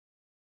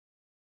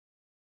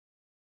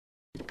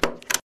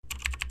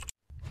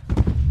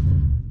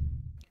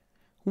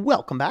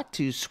Welcome back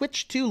to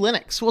Switch to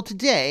Linux. Well,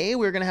 today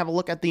we're going to have a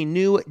look at the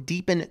new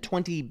Deepin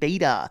 20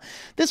 beta.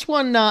 This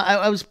one,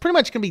 I was pretty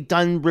much going to be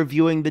done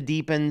reviewing the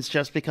Deepins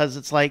just because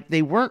it's like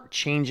they weren't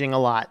changing a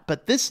lot.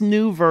 But this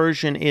new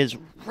version is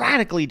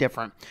radically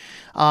different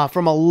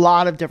from a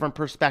lot of different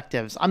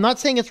perspectives. I'm not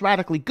saying it's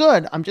radically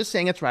good. I'm just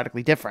saying it's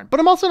radically different. But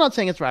I'm also not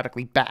saying it's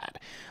radically bad.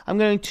 I'm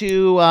going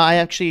to, I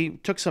actually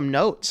took some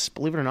notes,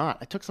 believe it or not.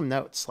 I took some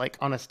notes, like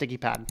on a sticky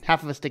pad,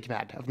 half of a sticky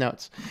pad of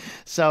notes.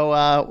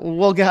 So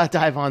we'll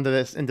dive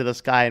into this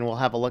guy and we'll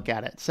have a look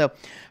at it. So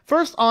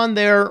first on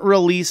their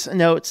release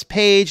notes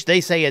page, they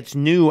say it's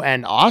new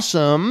and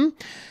awesome.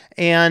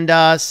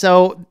 And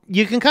so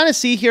you can kind of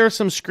see here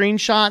some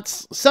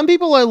screenshots. Some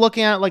people are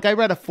looking at it, like I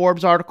read a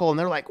Forbes article and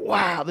they're like,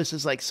 wow, this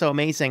is like so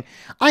amazing.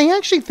 I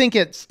actually think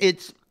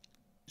it's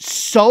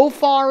so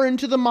far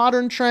into the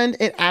modern trend,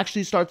 it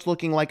actually starts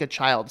looking like a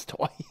child's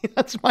toy.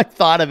 That's my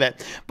thought of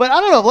it. But I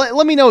don't know.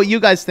 Let me know what you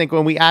guys think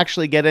when we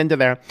actually get into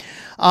there.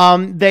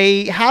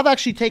 They have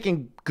actually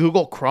taken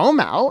Google Chrome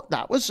out.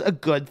 That was a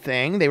good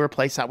thing. They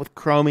replaced that with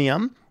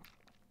Chromium.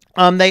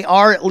 They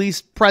are at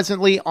least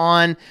presently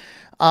on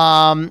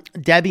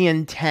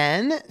Debian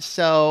 10,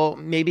 so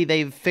maybe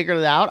they've figured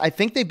it out. I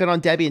think they've been on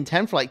Debian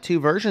 10 for like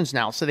 2 versions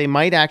now, so they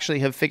might actually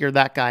have figured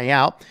that guy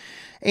out.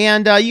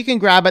 And you can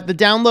grab it. The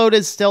download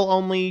is still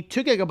only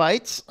 2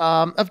 gigabytes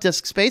of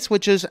disk space,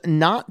 which is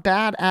not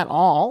bad at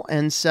all.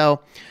 And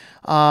so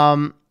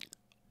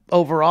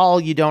overall,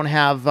 you don't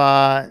have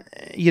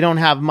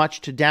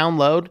much to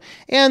download.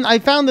 And I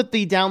found that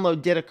the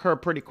download did occur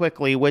pretty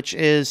quickly, which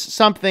is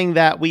something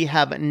that we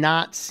have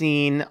not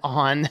seen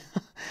on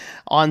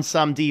on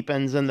some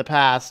Deepins in the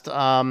past,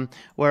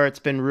 where it's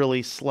been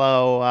really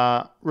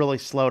slow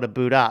to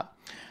boot up.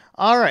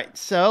 All right,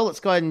 so let's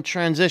go ahead and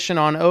transition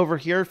on over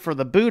here for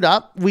the boot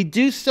up. We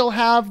do still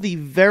have the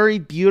very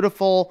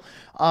beautiful,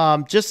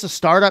 just the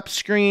startup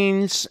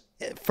screens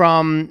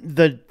from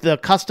the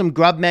custom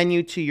grub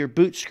menu to your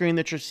boot screen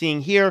that you're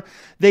seeing here.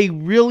 They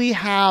really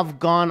have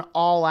gone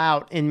all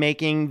out in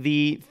making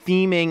the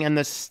theming and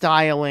the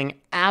styling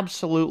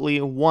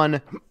absolutely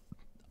one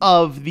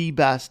of the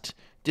best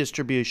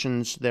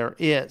distributions there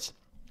is.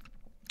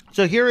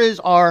 So here is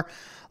our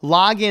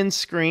login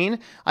screen.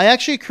 I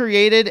actually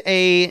created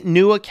a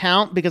new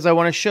account because I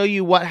want to show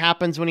you what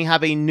happens when you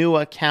have a new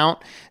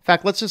account. In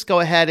fact, let's just go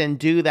ahead and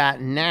do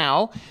that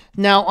now.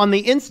 Now, on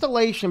the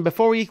installation,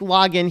 before we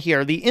log in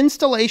here, the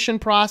installation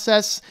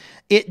process,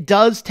 it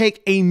does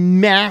take a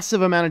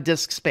massive amount of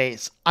disk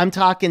space. I'm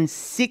talking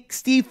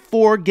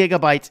 64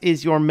 gigabytes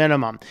is your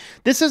minimum.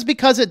 This is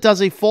because it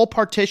does a full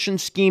partition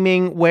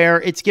scheming where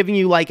it's giving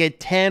you like a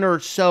 10 or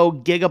so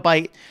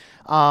gigabyte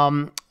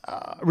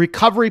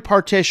recovery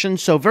partition.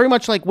 So very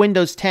much like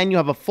Windows 10, you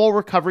have a full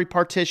recovery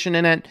partition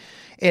in it.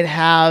 It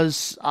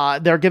has,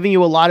 they're giving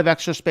you a lot of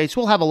extra space.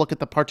 We'll have a look at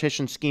the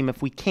partition scheme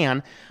if we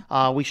can.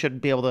 We should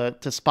be able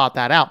to spot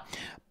that out.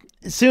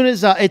 As soon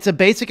as it's a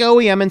basic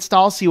OEM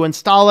install, so you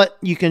install it,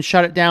 you can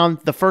shut it down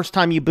the first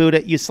time you boot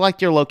it, you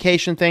select your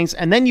location things,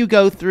 and then you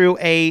go through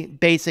a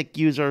basic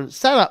user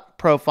setup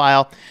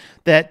profile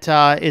that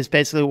is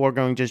basically what we're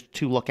going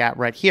to look at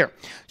right here.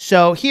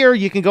 So here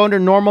you can go into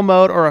normal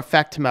mode or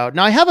effect mode.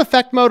 Now I have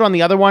effect mode on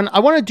the other one.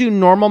 I want to do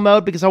normal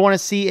mode because I want to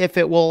see if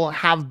it will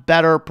have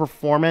better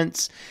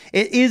performance.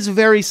 It is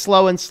very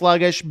slow and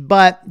sluggish,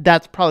 but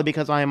that's probably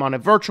because I am on a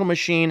virtual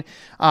machine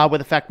with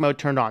effect mode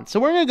turned on. So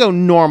we're going to go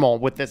normal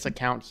with this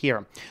account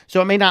here.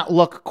 So it may not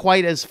look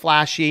quite as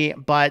flashy,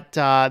 but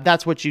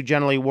that's what you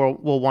generally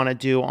will want to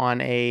do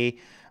on a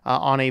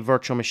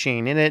virtual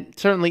machine. And it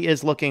certainly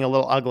is looking a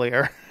little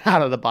uglier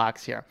out of the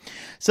box here.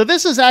 So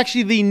this is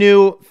actually the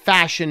new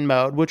fashion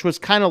mode, which was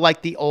kind of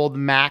like the old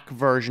Mac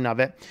version of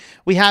it.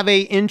 We have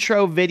a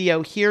intro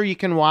video here you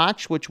can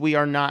watch, which we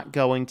are not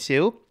going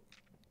to.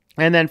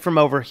 And then from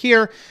over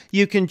here,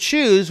 you can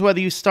choose whether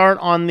you start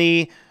on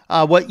the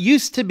what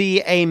used to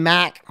be a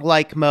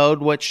Mac-like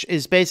mode, which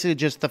is basically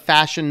just the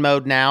fashion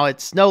mode now.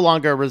 It's no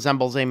longer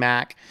resembles a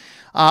Mac.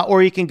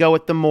 Or you can go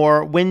with the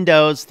more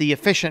Windows, the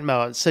efficient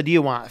mode. So do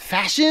you want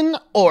fashion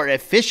or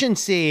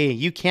efficiency?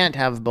 You can't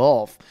have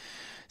both.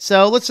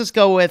 So let's just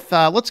go with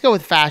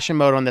fashion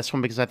mode on this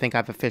one because I think I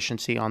have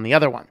efficiency on the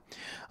other one.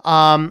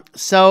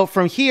 So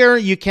from here,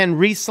 you can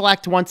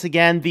reselect once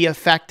again the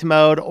effect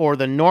mode or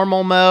the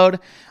normal mode.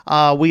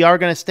 We are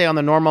going to stay on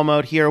the normal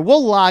mode here.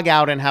 We'll log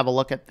out and have a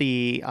look at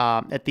the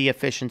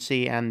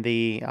efficiency and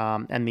the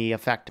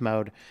effect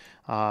mode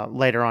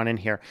later on in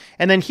here.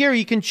 And then here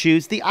you can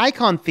choose the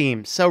icon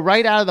theme. So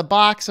right out of the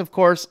box, of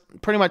course,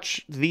 pretty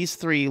much these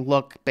three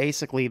look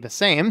basically the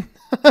same.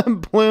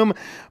 Bloom,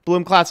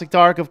 Classic,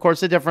 Dark. Of course,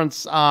 the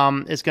difference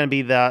is going to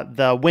be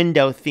the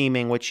window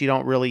theming, which you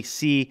don't really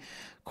see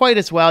quite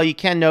as well. You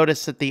can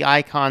notice that the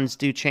icons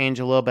do change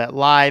a little bit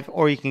live,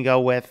 or you can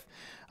go with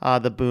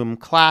the Boom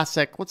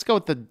Classic. Let's go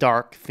with the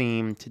dark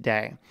theme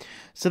today.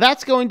 So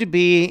that's going to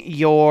be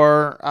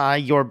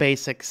your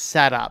basic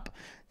setup.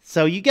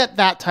 So you get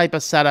that type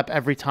of setup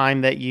every time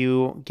that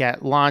you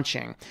get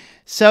launching.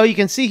 So you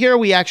can see here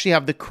we actually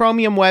have the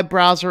Chromium web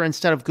browser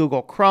instead of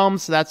Google Chrome.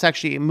 So that's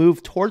actually a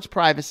move towards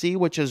privacy,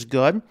 which is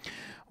good.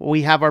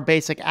 We have our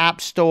basic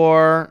app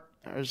store.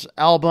 There's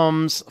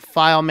albums,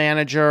 file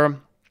manager.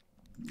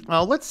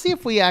 Let's see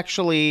if we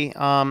actually,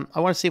 I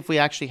want to see if we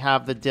actually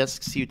have the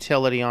disks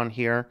utility on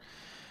here.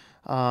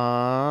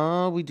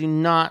 We do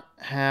not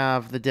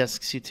have the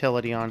disks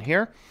utility on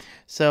here.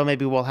 So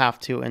maybe we'll have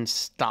to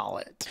install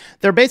it.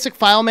 Their basic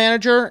file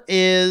manager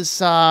is,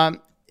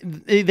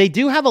 they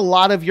do have a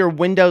lot of your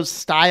Windows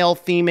style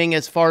theming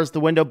as far as the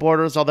window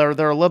borders, although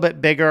they're a little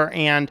bit bigger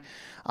and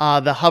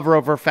the hover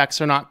over effects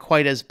are not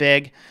quite as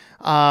big.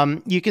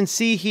 You can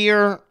see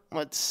here,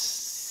 let's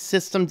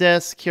system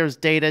disk, here's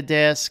data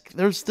disk.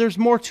 There's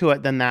more to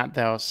it than that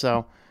though.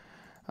 So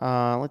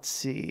let's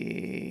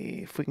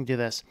see if we can do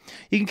this.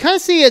 You can kind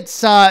of see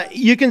it's,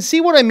 you can see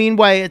what I mean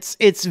by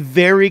it's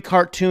very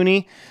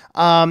cartoony.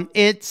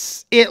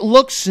 It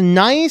looks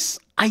nice.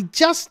 I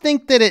just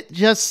think that it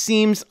just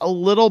seems a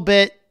little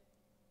bit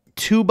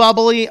too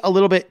bubbly, a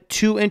little bit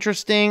too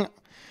interesting. I'm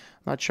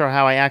not sure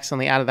how I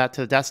accidentally added that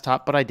to the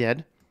desktop, but I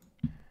did.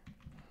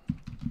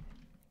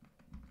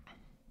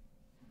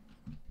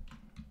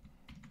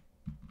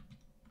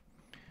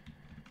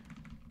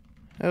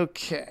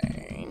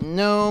 Okay,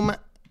 GNOME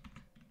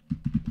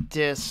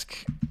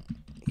disk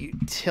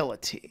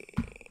utility.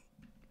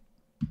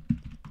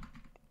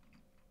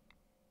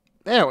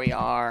 There we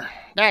are.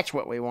 That's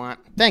what we want.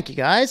 Thank you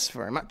guys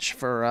very much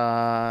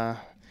for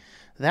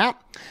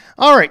that.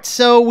 All right,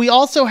 so we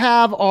also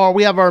have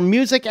our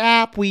music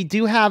app. We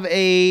do have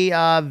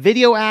a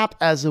video app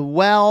as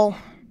well.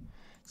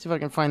 Let's see if I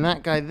can find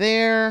that guy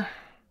there.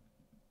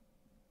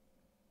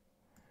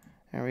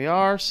 There we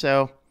are.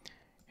 So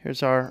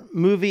here's our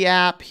movie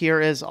app. Here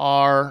is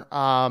our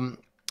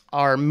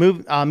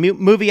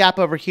movie app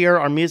over here,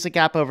 our music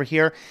app over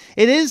here.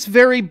 It is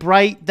very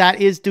bright.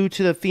 That is due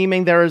to the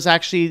theming. There is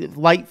actually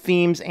light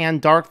themes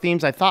and dark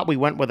themes. I thought we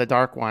went with a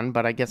dark one,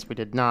 but I guess we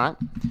did not.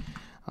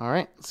 All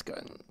right, let's go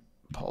ahead and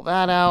pull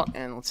that out,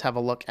 and let's have a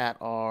look at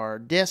our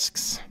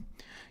disks.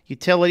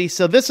 Utility.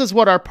 So this is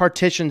what our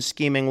partition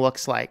scheming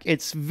looks like.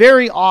 It's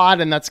very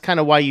odd, and that's kind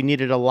of why you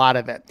needed a lot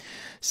of it.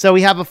 So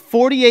we have a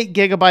 48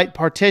 gigabyte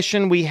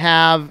partition. We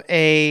have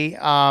a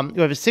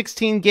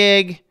 16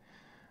 gig,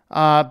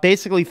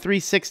 basically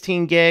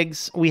 316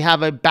 gigs. We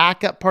have a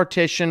backup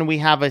partition. We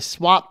have a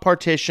swap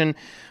partition.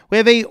 We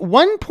have a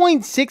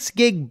 1.6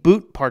 gig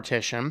boot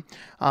partition,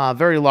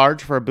 very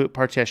large for a boot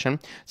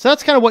partition. So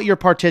that's kind of what your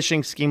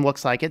partitioning scheme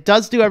looks like. It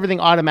does do everything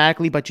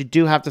automatically, but you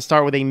do have to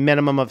start with a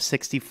minimum of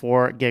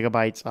 64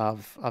 gigabytes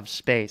of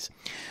space.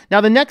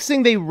 Now, the next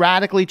thing they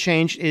radically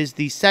changed is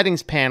the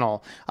settings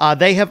panel.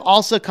 They have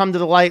also come to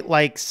the light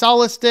like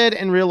Solus did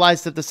and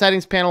realized that the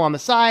settings panel on the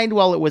side,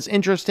 while it was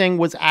interesting,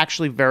 was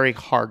actually very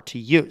hard to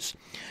use.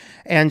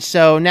 And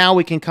so now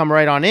we can come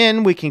right on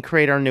in. We can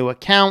create our new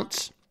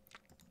accounts.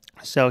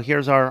 So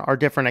here's our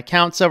different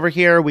accounts over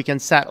here. We can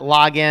set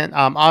login,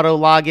 auto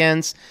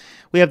logins.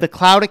 We have the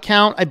cloud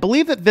account. I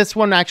believe that this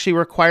one actually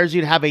requires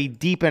you to have a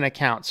Deepin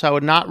account, so I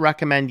would not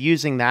recommend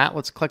using that.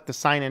 Let's click the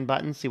sign in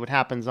button, see what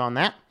happens on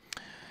that.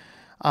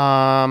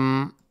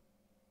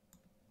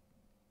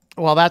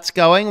 While that's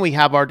going, we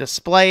have our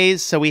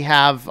displays. So we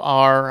have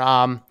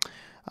our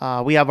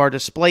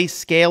display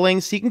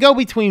scaling. So you can go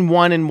between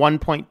 1 and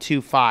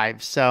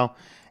 1.25. So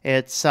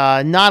it's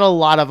not a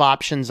lot of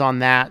options on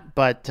that,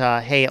 but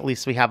hey, at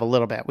least we have a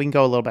little bit. We can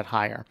go a little bit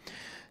higher.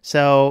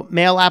 So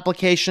mail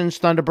applications,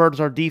 Thunderbird's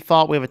our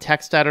default. We have a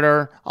text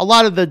editor. A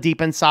lot of the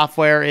Deepin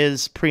software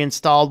is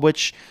pre-installed,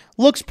 which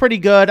looks pretty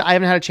good. I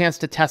haven't had a chance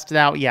to test it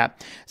out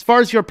yet. As far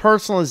as your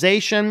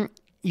personalization,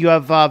 you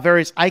have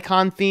various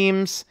icon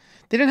themes.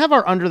 They didn't have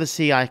our Under the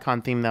Sea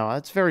icon theme, though.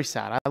 That's very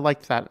sad. I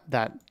liked that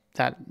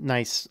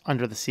nice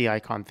Under the Sea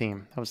icon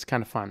theme. That was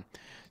kind of fun.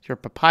 So your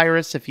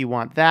Papyrus, if you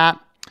want that.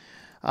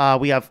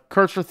 We have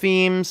cursor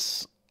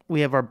themes.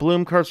 We have our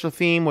Bloom cursor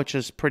theme, which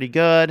is pretty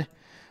good.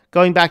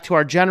 Going back to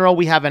our general,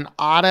 we have an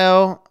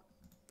auto.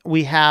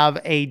 We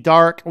have a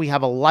dark. We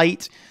have a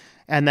light.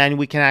 And then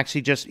we can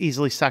actually just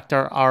easily select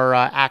our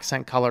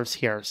accent colors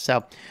here. So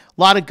a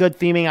lot of good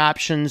theming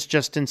options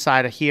just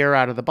inside of here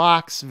out of the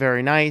box.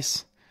 Very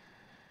nice.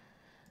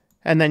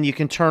 And then you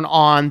can turn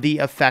on the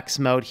effects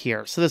mode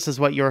here. So this is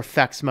what your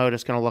effects mode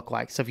is going to look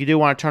like. So if you do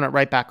want to turn it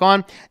right back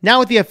on. Now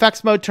with the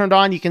effects mode turned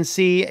on, you can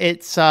see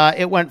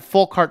it went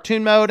full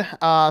cartoon mode.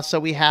 So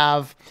we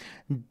have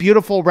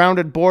beautiful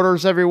rounded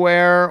borders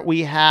everywhere.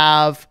 We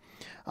have,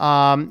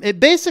 it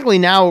basically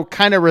now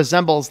kind of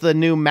resembles the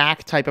new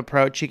Mac type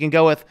approach. You can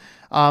go with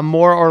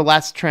more or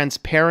less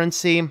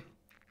transparency.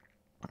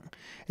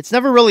 It's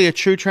never really a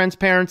true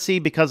transparency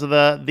because of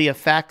the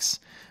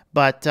effects.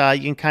 But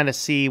you can kind of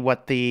see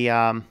what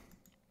it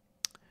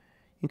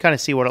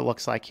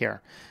looks like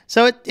here.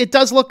 So it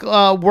does work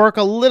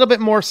a little bit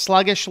more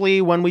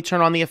sluggishly when we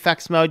turn on the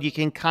effects mode. You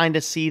can kind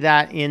of see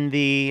that in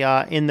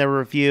the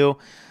review,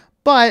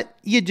 but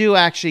you do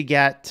actually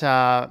get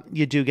a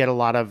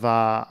lot of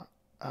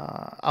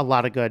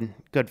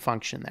good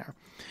function there.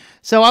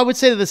 So I would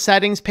say that the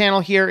settings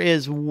panel here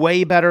is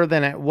way better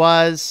than it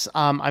was.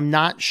 I'm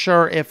not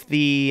sure if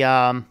the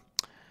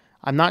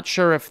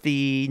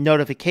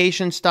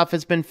notification stuff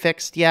has been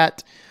fixed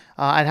yet.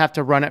 I'd have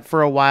to run it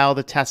for a while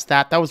to test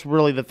that. That was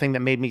really the thing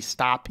that made me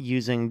stop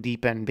using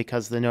Deepin,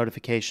 because the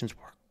notifications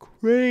were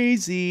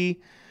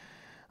crazy.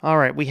 All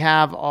right, we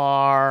have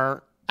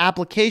our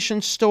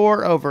application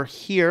store over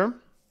here.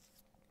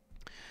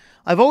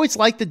 I've always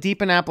liked the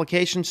Deepin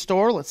application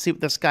store. Let's see what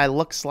this guy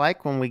looks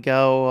like when we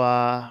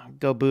go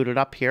boot it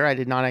up here. I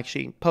did not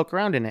actually poke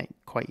around in it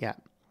quite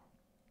yet.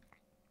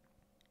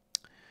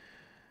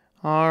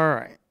 All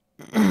right.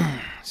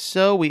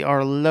 So we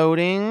are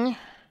loading.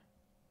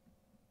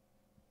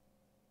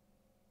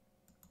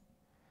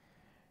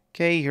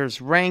 Okay, here's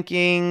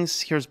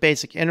rankings. Here's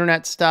basic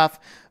internet stuff.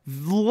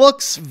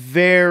 Looks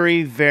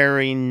very,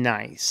 very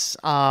nice.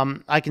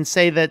 I can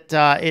say that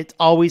it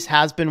always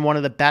has been one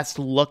of the best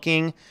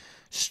looking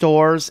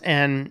stores,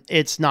 and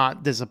it's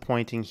not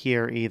disappointing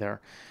here either.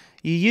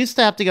 You used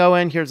to have to go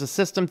in, here's a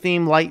system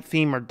theme, light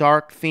theme, or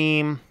dark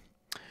theme.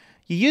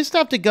 You used to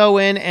have to go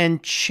in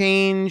and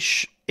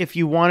change if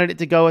you wanted it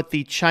to go with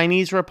the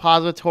Chinese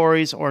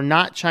repositories or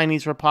not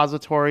Chinese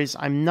repositories.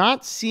 I'm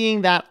not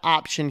seeing that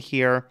option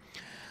here,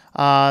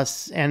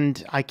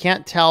 and I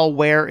can't tell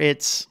where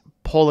it's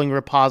pulling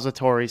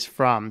repositories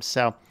from.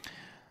 So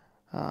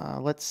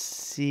let's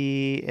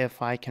see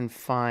if I can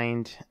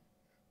find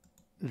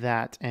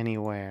that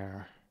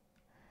anywhere.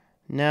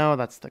 No,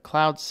 that's the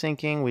cloud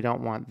syncing. We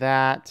don't want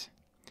that.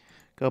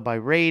 Go by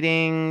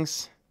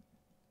ratings.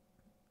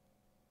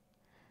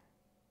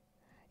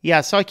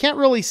 Yeah, so I can't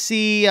really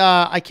see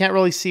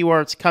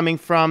where it's coming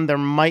from. There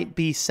might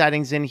be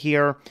settings in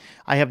here.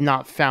 I have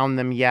not found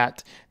them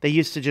yet. They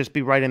used to just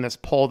be right in this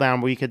pull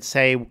down where you could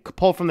say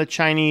pull from the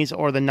Chinese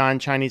or the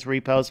non-Chinese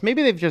repos.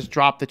 Maybe they've just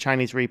dropped the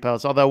Chinese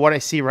repos, although what I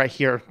see right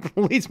here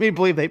leads me to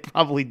believe they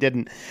probably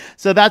didn't.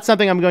 So that's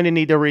something I'm going to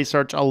need to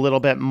research a little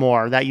bit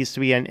more. That used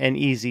to be an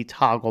easy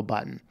toggle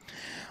button.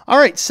 All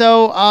right,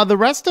 so the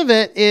rest of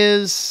it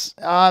is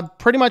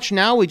pretty much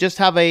now we just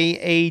have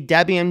a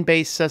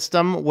Debian-based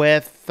system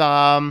with,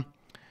 a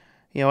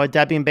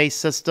Debian-based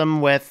system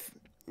with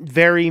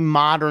very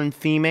modern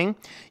theming.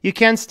 You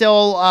can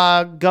still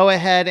go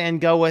ahead and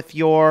go with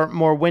your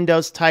more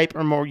Windows type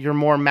or your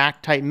more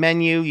Mac type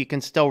menu. You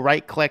can still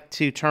right-click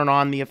to turn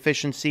on the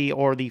efficiency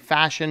or the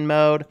fashion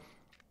mode.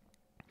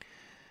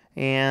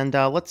 And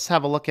let's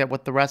have a look at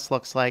what the rest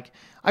looks like.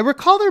 I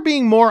recall there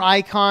being more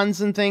icons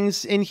and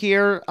things in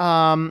here.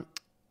 Let's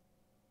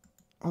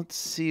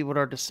see what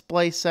our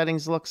display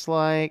settings looks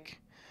like.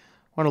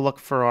 I want to look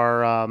for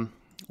our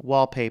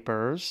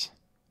wallpapers.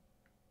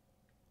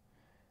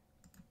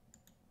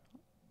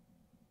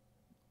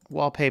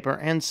 Wallpaper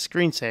and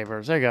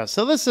screensavers. There you go.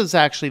 So this is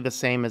actually the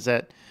same as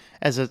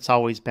it's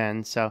always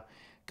been. So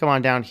come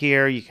on down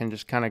here. You can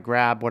just kind of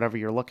grab whatever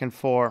you're looking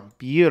for.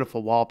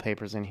 Beautiful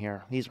wallpapers in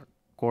here. These are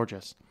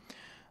gorgeous.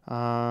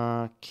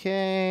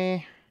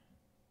 Okay.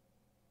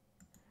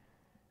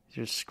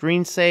 Here's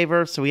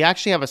screensaver. So we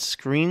actually have a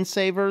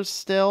screensaver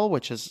still,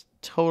 which is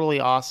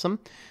totally awesome.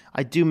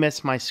 I do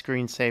miss my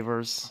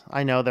screensavers.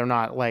 I know they're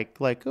not like,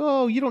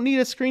 oh, you don't need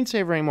a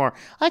screensaver anymore.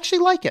 I actually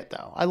like it,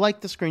 though. I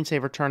like the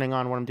screensaver turning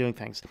on when I'm doing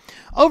things.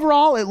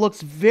 Overall, it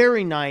looks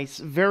very nice,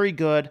 very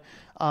good.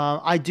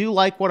 I do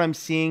like what I'm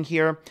seeing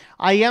here.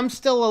 I am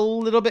still a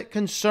little bit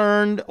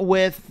concerned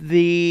with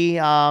the,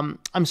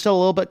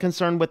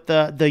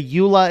 the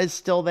EULA is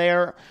still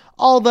there.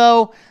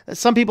 Although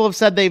some people have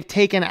said they've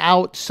taken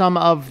out some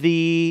of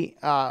the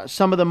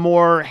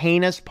more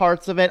heinous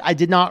parts of it. I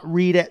did not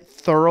read it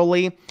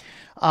thoroughly.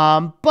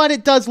 But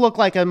it does look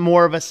like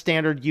more of a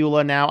standard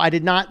EULA now. I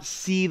did not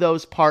see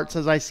those parts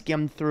as I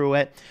skimmed through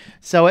it.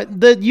 So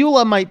the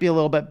EULA might be a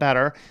little bit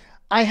better.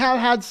 I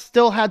have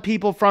still had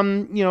people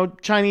from,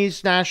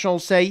 Chinese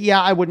nationals say,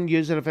 yeah, I wouldn't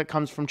use it if it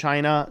comes from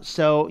China.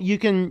 So you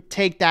can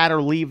take that or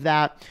leave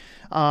that.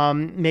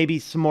 Maybe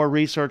some more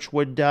research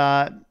would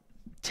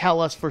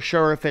tell us for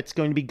sure if it's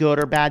going to be good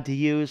or bad to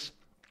use.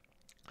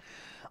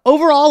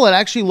 Overall, it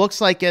actually looks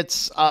like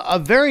it's a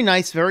very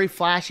nice, very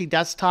flashy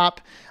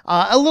desktop.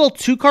 A little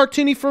too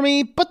cartoony for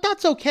me, but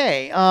that's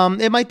okay.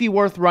 It might be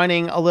worth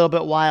running a little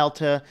bit while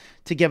to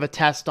give a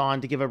test on,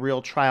 to give a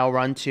real trial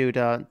run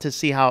to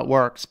see how it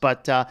works.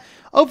 But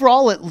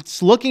overall,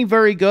 it's looking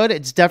very good.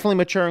 It's definitely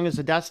maturing as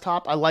a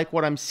desktop. I like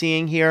what I'm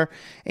seeing here.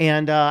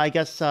 And I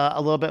guess a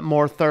little bit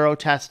more thorough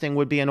testing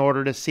would be in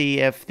order to see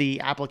if the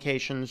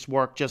applications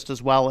work just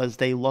as well as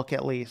they look,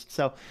 at least.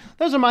 So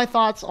those are my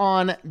thoughts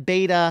on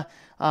beta.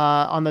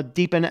 On the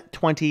Deepin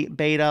 20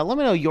 beta. Let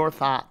me know your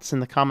thoughts in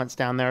the comments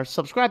down there.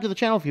 Subscribe to the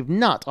channel if you've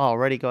not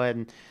already. Go ahead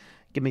and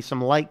give me some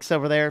likes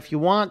over there if you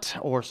want,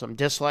 or some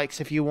dislikes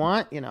if you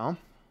want,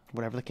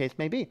 whatever the case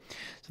may be.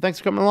 So thanks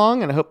for coming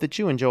along, and I hope that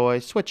you enjoy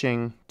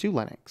switching to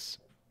Linux.